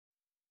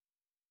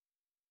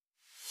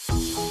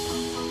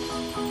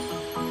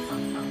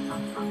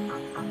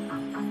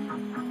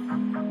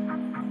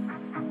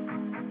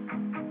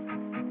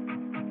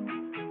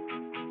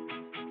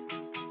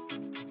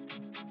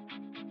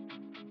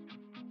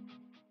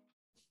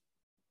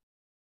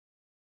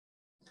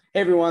Hey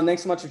everyone,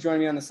 thanks so much for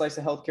joining me on the Slice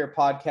of Healthcare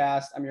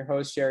podcast. I'm your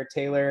host, Jared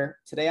Taylor.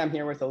 Today I'm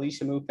here with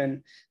Alicia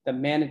Mupin,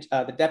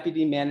 the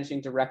Deputy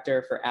Managing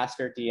Director for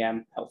Aster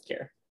DM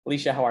Healthcare.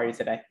 Alicia, how are you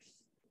today?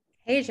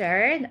 Hey,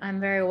 Jared. I'm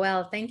very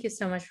well. Thank you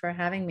so much for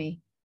having me.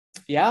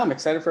 Yeah, I'm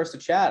excited for us to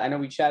chat. I know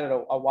we chatted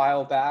a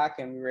while back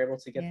and we were able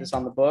to get Yeah. this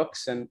on the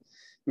books, and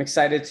I'm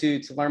excited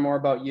to learn more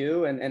about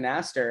you and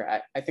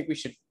Aster. I think we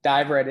should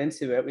dive right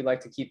into it. We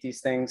like to keep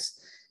these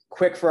things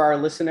quick for our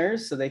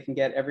listeners so they can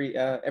get every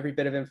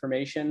bit of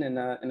information in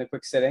a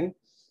quick sitting.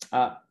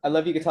 I'd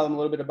love you to tell them a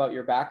little bit about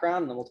your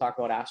background, and then we'll talk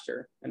about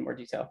Aster in more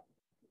detail.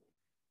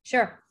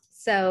 Sure.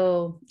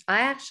 So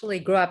I actually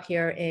grew up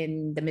here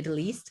in the Middle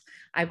East.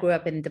 I grew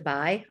up in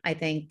Dubai. I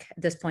think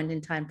at this point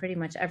in time, pretty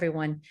much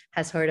everyone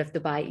has heard of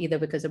Dubai, either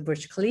because of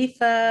Burj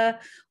Khalifa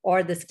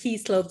or the ski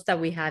slopes that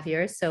we have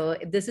here. So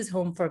this is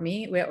home for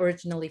me. We're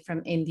originally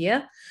from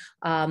India.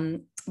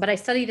 But I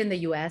studied in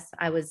the US.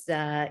 I was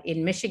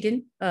in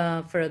Michigan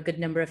for a good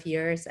number of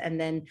years and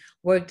then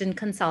worked in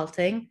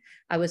consulting.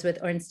 I was with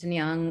Ernst &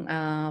 Young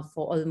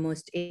for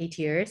almost 8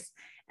 years.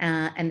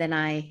 And then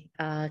I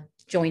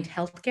joined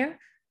healthcare,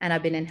 and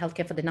I've been in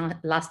healthcare for the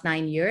last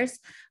 9 years.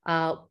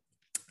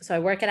 So I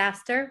work at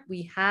Aster.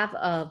 We have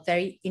a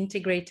very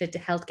integrated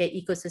healthcare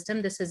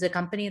ecosystem. This is a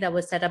company that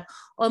was set up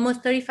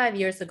almost 35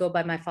 years ago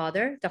by my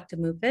father, Dr.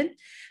 Mupin.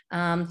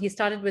 He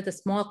started with a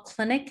small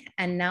clinic,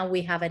 and now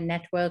we have a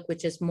network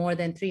which is more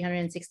than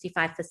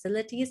 365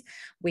 facilities.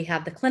 We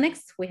have the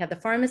clinics, we have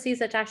the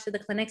pharmacies attached to the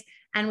clinics,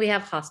 and we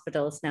have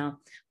hospitals now.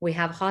 We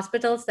have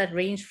hospitals that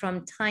range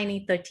from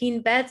tiny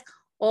 13 beds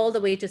all the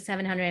way to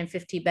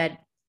 750 bed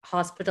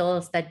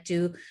hospitals that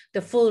do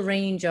the full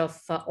range of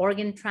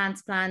organ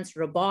transplants,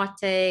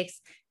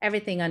 robotics,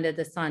 everything under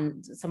the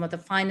sun, some of the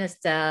finest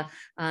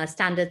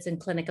standards in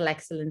clinical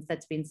excellence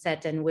that's been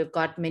set. And we've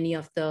got many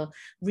of the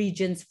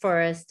region's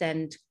first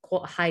and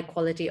high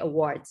quality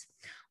awards.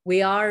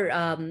 We are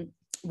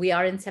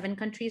in 7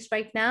 countries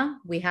right now.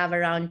 We have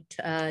around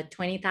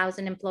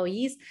 20,000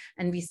 employees,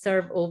 and we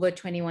serve over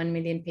 21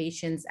 million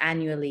patients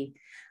annually.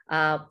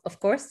 Of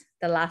course,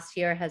 the last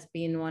year has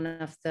been one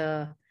of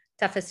the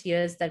toughest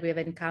years that we have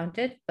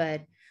encountered,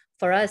 but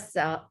for us,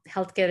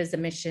 healthcare is a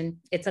mission.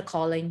 It's a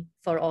calling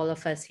for all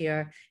of us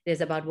here. It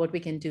is about what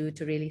we can do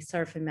to really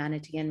serve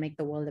humanity and make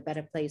the world a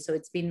better place. So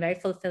it's been very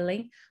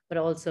fulfilling, but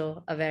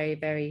also a very,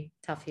 very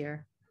tough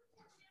year.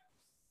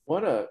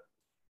 What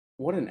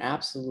an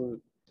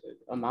absolute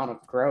amount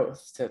of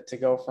growth to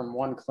go from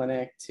one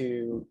clinic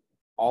to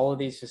all of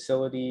these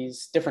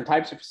facilities, different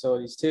types of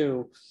facilities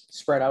too,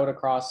 spread out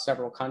across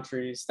several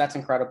countries. That's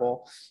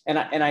incredible. And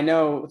I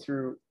know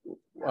through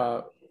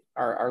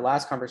our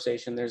last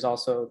conversation, there's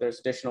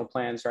additional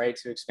plans, right,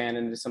 to expand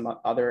into some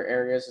other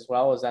areas as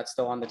well. Is that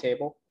still on the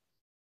table?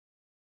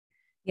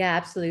 Yeah,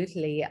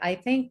 absolutely. I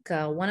think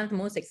one of the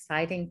most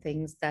exciting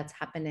things that's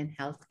happened in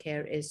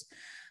healthcare is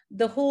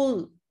the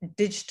whole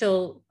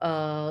digital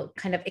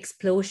kind of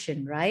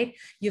explosion, right?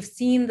 You've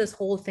seen this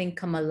whole thing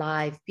come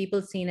alive.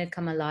 People seen it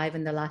come alive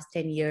in the last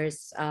 10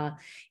 years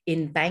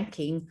in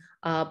banking,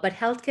 but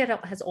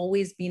healthcare has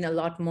always been a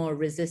lot more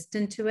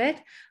resistant to it.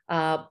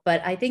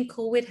 But I think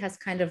COVID has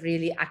kind of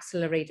really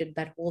accelerated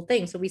that whole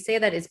thing. So we say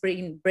that it's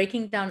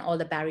breaking down all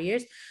the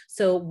barriers.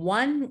 So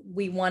one,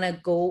 we want to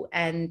go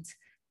and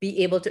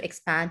be able to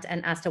expand,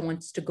 and Aster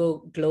wants to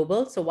go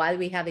global. So while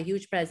we have a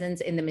huge presence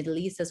in the Middle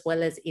East as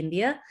well as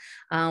India,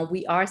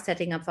 we are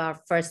setting up our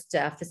first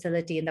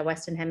facility in the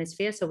Western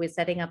Hemisphere. So we're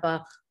setting up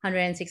a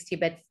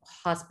 160-bed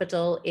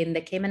hospital in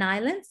the Cayman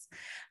Islands.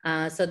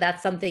 So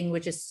that's something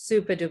which is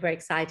super duper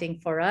exciting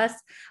for us.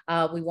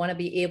 We want to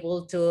be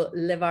able to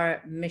live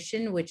our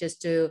mission, which is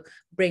to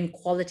bring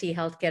quality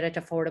healthcare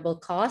at affordable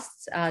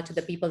costs to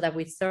the people that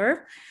we serve.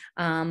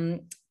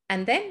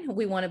 And then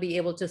we want to be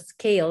able to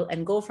scale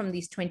and go from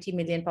these 20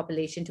 million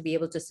population to be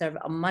able to serve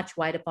a much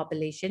wider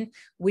population,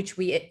 which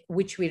we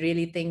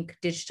really think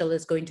digital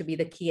is going to be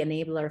the key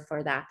enabler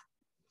for that.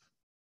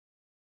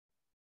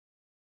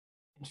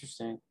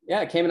 Interesting.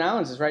 Yeah, Cayman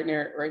Islands is right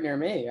near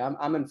me.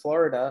 I'm in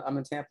Florida. I'm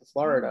in Tampa,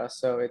 Florida.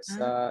 So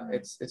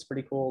it's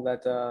pretty cool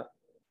that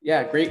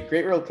yeah, great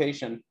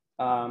location.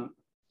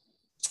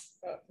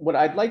 What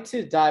I'd like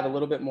to dive a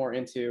little bit more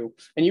into,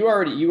 and you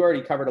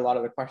already covered a lot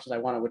of the questions I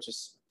wanted, which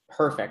is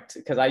perfect,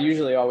 because I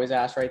usually always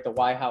ask, right, the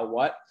why, how,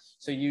 what.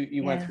 So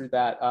you went through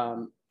that.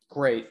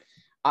 Great.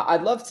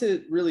 I'd love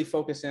to really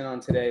focus in on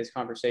today's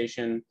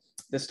conversation,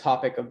 this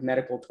topic of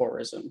medical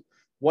tourism.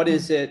 What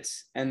is it?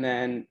 And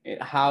then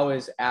how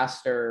is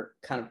Aster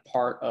kind of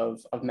part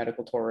of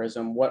medical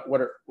tourism? What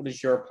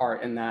is your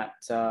part in that?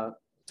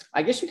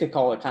 I guess you could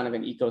call it kind of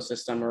an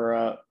ecosystem or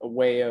a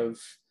way of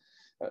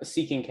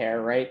seeking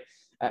care, right?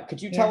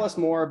 Could you tell us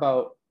more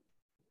about,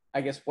 I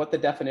guess, what the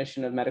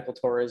definition of medical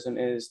tourism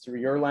is through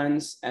your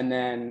lens? And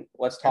then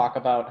let's talk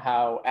about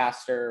how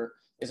Aster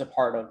is a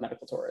part of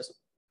medical tourism.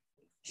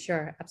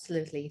 Sure,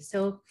 absolutely.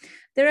 So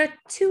there are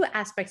 2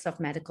 aspects of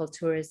medical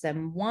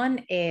tourism.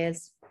 One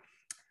is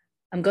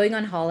I'm going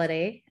on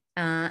holiday,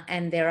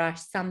 and there are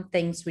some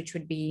things which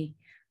would be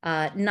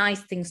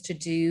nice things to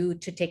do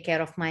to take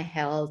care of my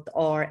health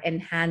or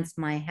enhance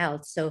my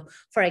health. So,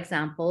 for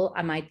example,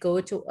 I might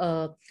go to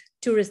a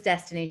tourist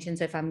destination.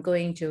 So if I'm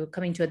coming to a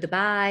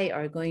Dubai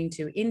or going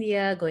to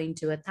India, going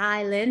to a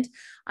Thailand,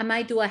 I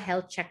might do a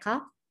health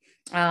checkup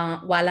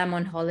while I'm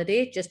on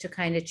holiday, just to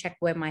kind of check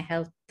where my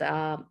health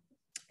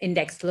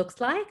index looks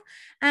like.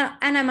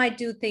 And I might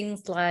do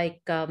things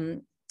like,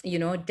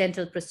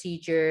 dental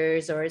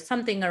procedures or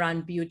something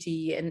around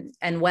beauty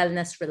and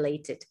wellness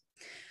related.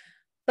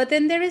 But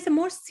then there is a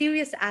more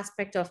serious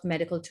aspect of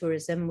medical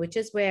tourism, which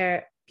is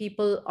where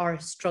people are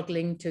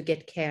struggling to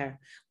get care,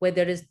 where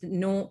there is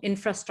no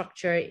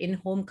infrastructure in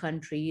home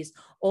countries,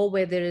 or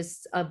where there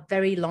is a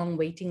very long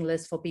waiting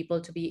list for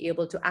people to be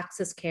able to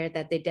access care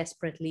that they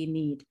desperately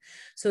need.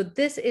 So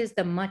this is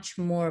the much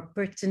more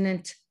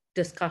pertinent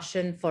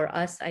discussion for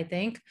us, I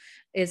think,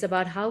 is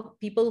about how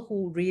people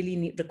who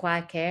really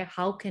require care,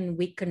 how can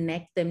we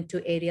connect them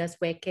to areas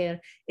where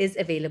care is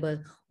available,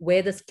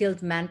 where the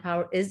skilled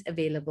manpower is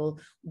available,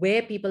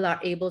 where people are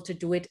able to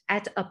do it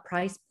at a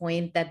price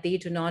point that they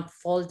do not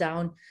fall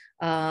down,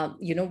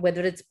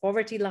 whether it's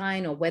poverty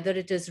line or whether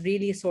it is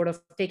really sort of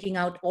taking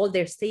out all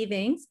their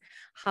savings.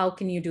 How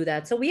can you do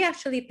that? So we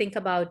actually think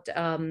about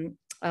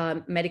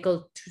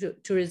medical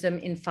tourism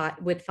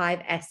with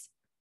 5S.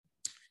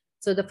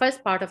 So the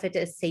first part of it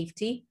is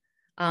safety.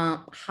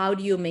 How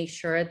do you make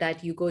sure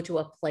that you go to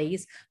a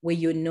place where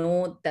you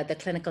know that the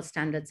clinical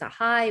standards are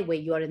high, where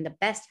you are in the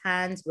best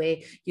hands, where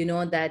you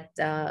know that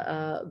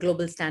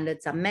global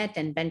standards are met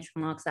and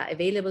benchmarks are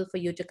available for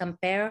you to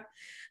compare?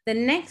 The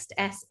next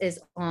S is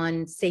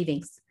on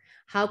savings.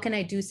 How can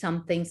I do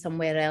something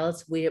somewhere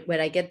else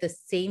where I get the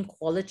same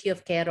quality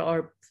of care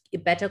or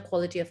better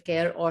quality of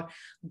care or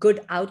good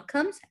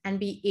outcomes, and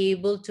be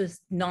able to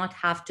not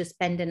have to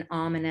spend an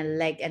arm and a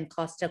leg and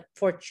cost a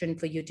fortune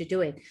for you to do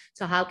it?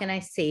 So how can I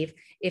save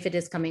if it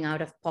is coming out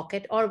of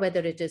pocket, or whether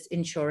it is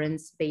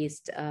insurance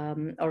based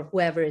or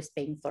whoever is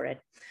paying for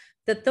it?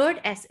 The third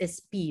S is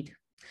speed.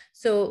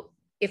 So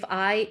if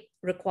I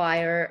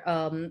require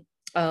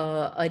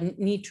a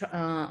knee,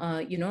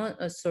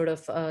 a sort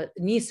of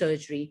knee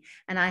surgery,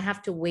 and I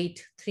have to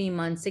wait 3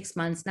 months, 6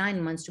 months,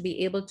 9 months to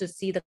be able to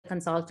see the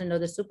consultant or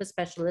the super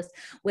specialist,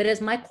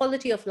 whereas my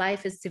quality of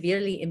life is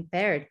severely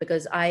impaired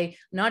because I'm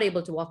not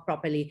able to walk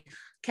properly.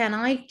 Can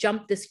I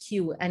jump this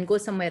queue and go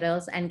somewhere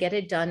else and get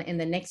it done in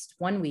the next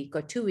 1 week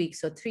or 2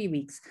 weeks or 3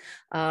 weeks?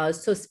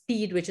 So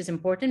speed, which is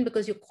important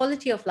because your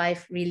quality of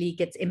life really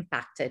gets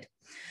impacted.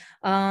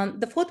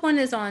 The fourth one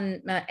is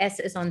on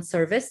S is on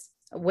service.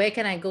 Where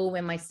can I go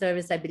where my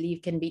service, I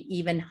believe, can be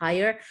even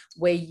higher,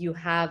 where you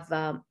have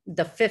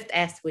the fifth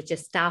S, which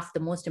is staff, the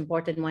most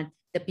important one,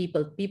 the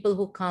people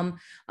who come,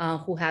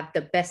 who have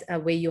the best,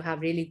 where you have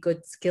really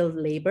good skilled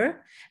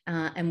labor,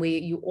 and where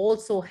you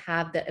also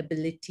have the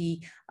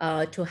ability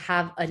to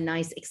have a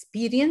nice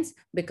experience,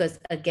 because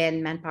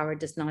again, manpower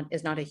is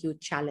not a huge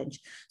challenge.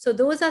 So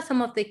those are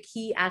some of the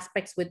key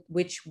aspects with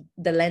which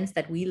the lens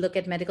that we look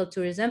at medical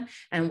tourism,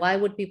 and why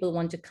would people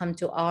want to come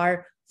to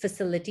our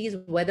facilities,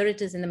 whether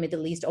it is in the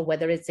Middle East or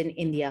whether it's in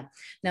India.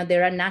 Now,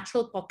 there are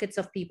natural pockets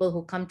of people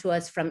who come to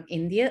us from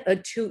India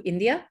to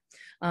India.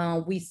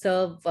 We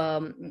serve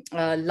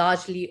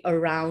largely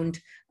around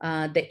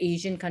the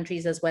Asian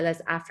countries as well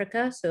as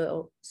Africa.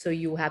 So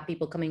you have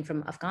people coming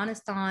from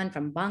Afghanistan,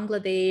 from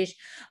Bangladesh,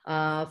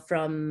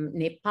 from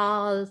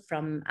Nepal,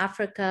 from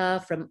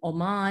Africa, from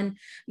Oman.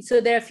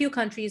 So there are a few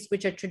countries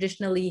which are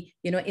traditionally,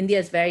 India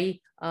is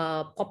very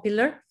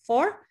popular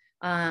for.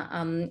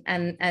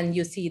 And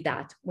you see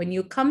that when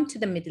you come to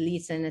the Middle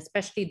East, and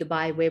especially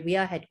Dubai, where we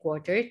are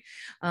headquartered,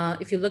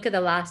 if you look at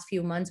the last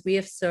few months, we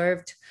have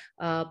served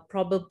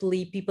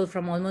probably people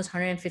from almost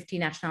 150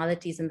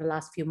 nationalities in the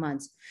last few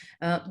months.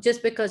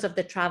 Just because of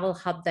the travel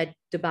hub that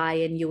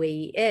Dubai and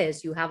UAE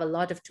is, you have a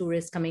lot of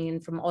tourists coming in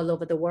from all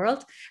over the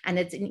world, and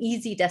it's an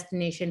easy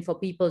destination for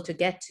people to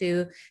get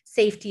to.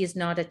 Safety is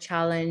not a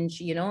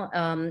challenge,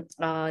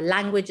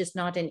 language is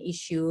not an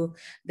issue.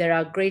 There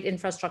are great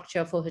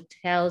infrastructure for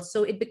hotels.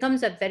 So it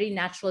becomes a very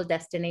natural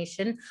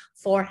destination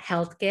for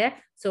healthcare,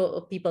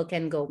 so people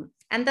can go.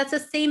 And that's the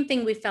same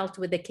thing we felt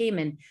with the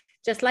Cayman.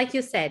 Just like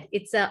you said,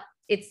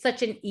 it's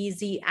such an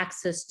easy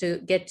access to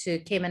get to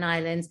Cayman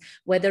Islands,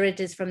 whether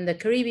it is from the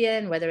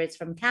Caribbean, whether it's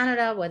from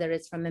Canada, whether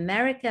it's from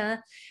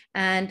America.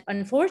 And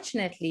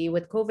unfortunately,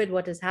 with COVID,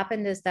 what has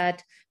happened is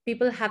that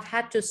people have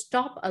had to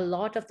stop a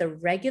lot of the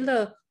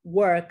regular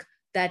work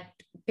that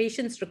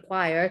patients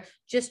require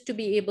just to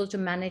be able to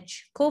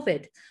manage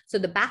COVID. So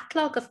the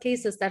backlog of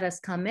cases that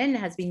has come in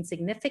has been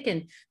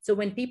significant. So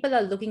when people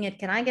are looking at,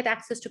 can I get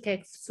access to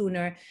care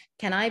sooner?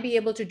 Can I be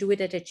able to do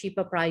it at a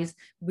cheaper price?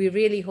 We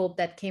really hope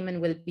that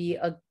Cayman will be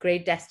a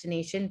great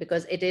destination,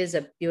 because it is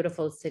a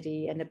beautiful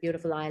city and a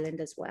beautiful island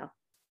as well.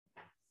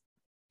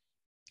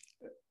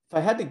 If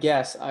I had to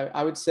guess,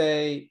 I would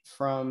say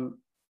from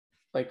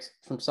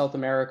South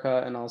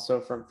America and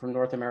also from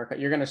North America,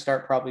 you're going to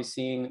start probably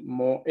seeing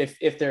more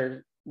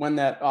when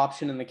that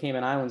option in the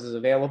Cayman Islands is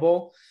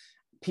available.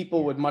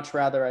 People would much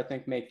rather, I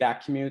think, make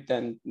that commute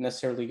than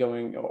necessarily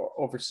going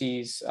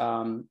overseas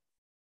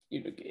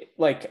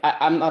like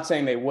I'm not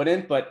saying they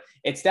wouldn't, but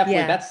it's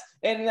definitely Yeah,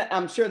 and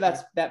I'm sure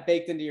that's that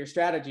baked into your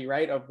strategy,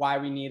 right? Of why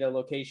we need a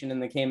location in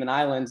the Cayman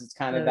Islands. It's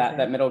kind of that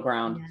absolutely. middle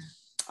ground.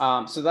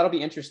 Yeah. So that'll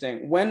be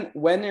interesting. When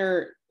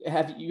you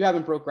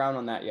haven't broke ground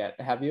on that yet,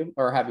 have you,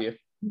 or have you?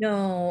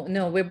 No,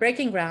 no, we're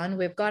breaking ground.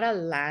 We've got our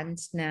land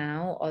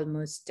now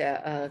almost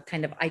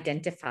kind of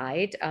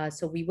identified.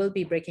 So we will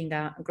be breaking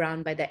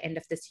ground by the end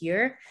of this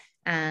year.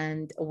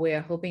 And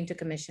we're hoping to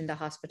commission the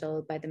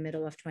hospital by the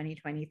middle of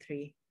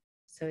 2023.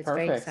 So it's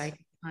very Perfect.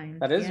 exciting times.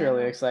 That is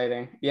really Yeah.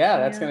 exciting. Yeah,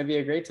 that's Yeah. going to be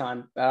a great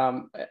time.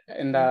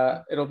 And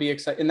Absolutely. it'll be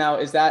exciting. Now,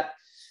 is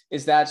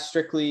that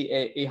strictly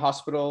a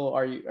hospital?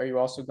 Are you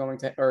also going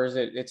to, or is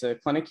it's a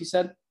clinic, you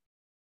said?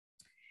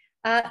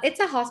 It's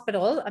a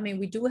hospital. I mean,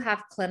 we do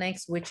have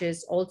clinics, which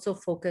is also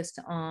focused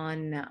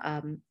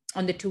on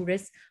the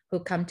tourists who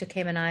come to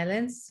Cayman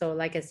Islands. So,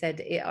 like I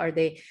said, are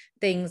they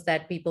things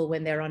that people,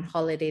 when they're on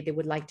holiday, they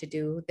would like to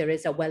do? There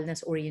is a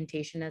wellness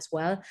orientation as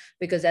well,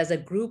 because as a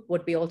group,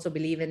 what we also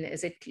believe in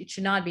is it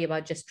should not be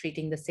about just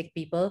treating the sick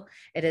people.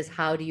 It is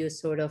how do you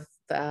sort of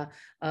uh,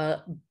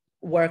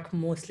 work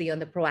mostly on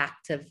the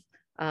proactive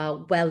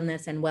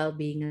wellness and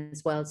well-being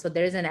as well. So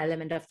there is an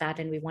element of that,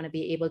 and we want to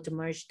be able to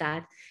merge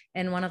that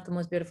in one of the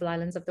most beautiful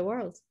islands of the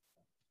world.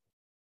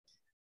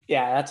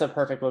 Yeah, that's a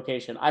perfect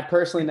location. I've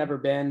personally never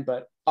been,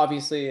 but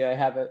obviously I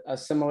have a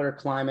similar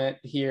climate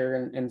here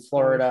in Of course.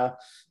 Florida.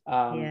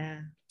 Um, Yeah.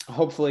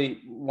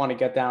 Hopefully want to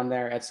get down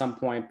there at some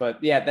point,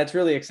 but yeah, that's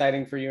really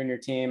exciting for you and your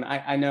team.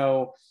 I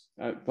know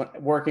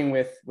working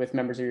with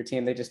members of your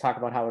team, they just talk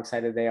about how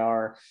excited they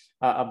are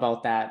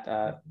about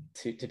that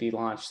to be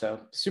launched. So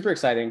super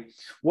exciting.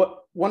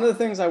 One of the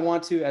things I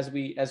want to, as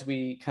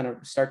we kind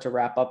of start to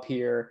wrap up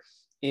here,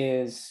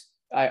 is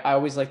I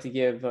always like to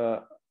give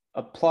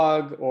a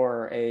plug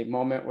or a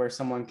moment where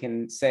someone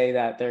can say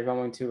that they're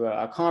going to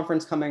a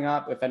conference coming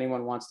up, if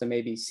anyone wants to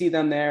maybe see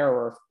them there,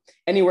 or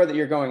anywhere that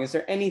you're going. Is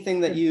there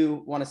anything that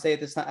you want to say at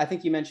this time? I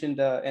think you mentioned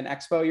an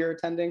expo you're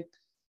attending.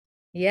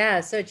 Yeah,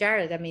 so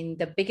Jared, I mean,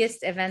 the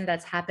biggest event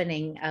that's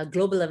happening, a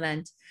global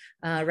event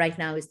right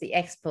now, is the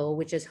Expo,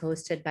 which is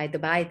hosted by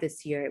Dubai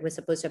this year. It was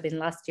supposed to have been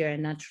last year,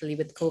 and naturally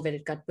with COVID,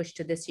 it got pushed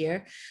to this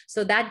year.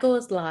 So that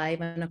goes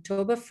live on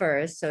October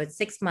 1st. So it's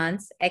 6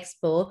 months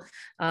Expo.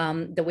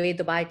 The way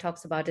Dubai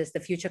talks about is the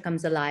future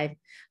comes alive.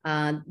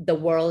 The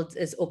world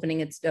is opening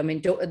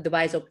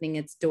Dubai is opening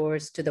its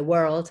doors to the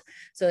world.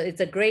 So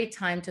it's a great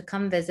time to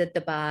come visit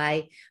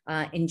Dubai,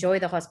 enjoy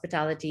the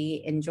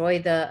hospitality,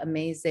 enjoy the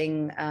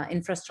amazing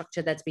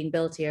infrastructure that's been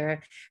built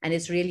here. And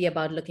it's really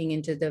about looking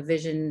into the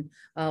vision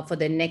for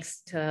the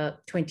next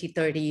 20,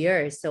 30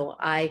 years. So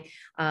I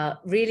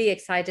really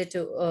excited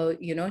to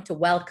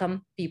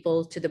welcome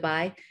people to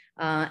Dubai.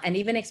 And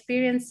even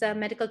experience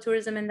medical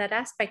tourism in that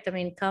aspect. I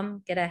mean,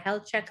 come get a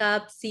health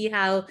checkup, see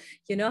how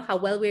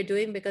well we're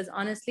doing, because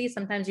honestly,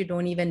 sometimes you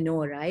don't even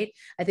know, right?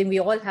 I think we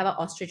all have an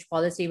ostrich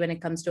policy when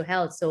it comes to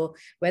health. So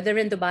whether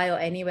in Dubai or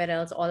anywhere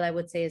else, all I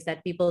would say is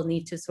that people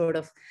need to sort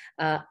of,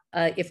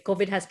 if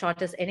COVID has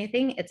taught us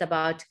anything, it's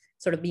about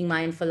sort of being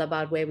mindful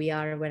about where we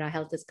are, where our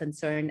health is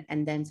concerned,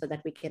 and then so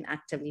that we can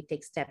actively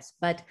take steps.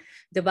 But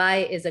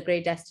Dubai is a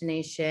great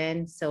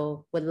destination.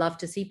 So would love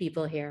to see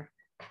people here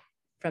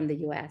from the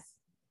US.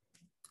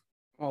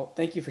 Well,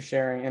 thank you for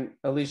sharing. And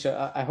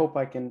Alicia, I hope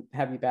I can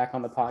have you back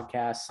on the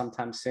podcast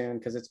sometime soon,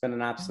 because it's been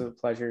an absolute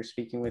pleasure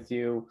speaking with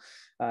you.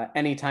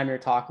 Anytime you're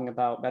talking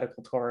about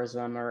medical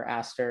tourism or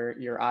Aster,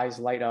 your eyes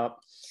light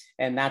up.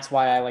 And that's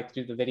why I like to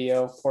do the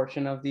video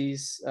portion of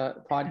these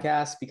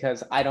podcasts,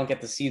 because I don't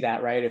get to see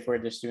that, right? If we're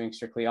just doing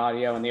strictly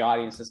audio and the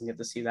audience doesn't get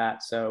to see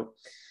that. So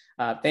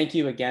thank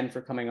you again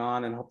for coming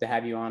on, and hope to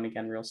have you on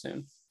again real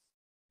soon.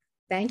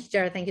 Thank you,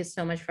 Jared. Thank you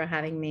so much for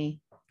having me.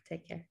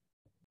 Take care.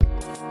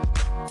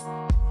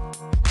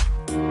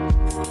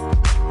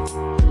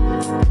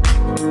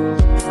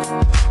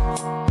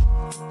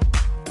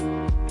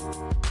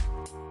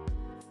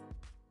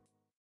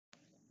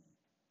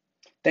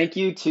 Thank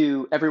you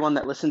to everyone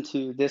that listened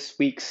to this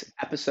week's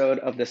episode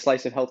of the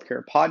Slice of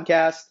Healthcare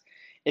podcast.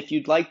 If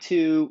you'd like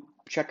to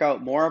check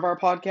out more of our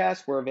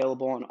podcasts, we're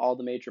available on all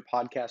the major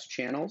podcast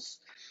channels.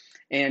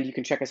 And you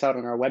can check us out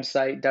on our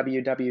website,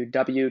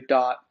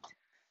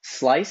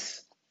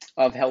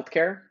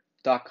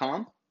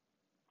 www.sliceofhealthcare.com.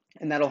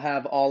 And that'll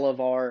have all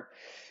of our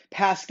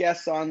past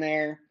guests on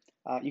there.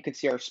 You can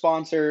see our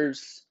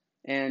sponsors,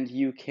 and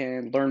you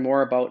can learn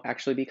more about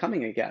actually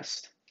becoming a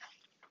guest.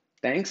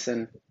 Thanks,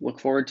 and look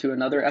forward to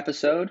another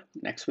episode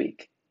next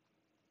week.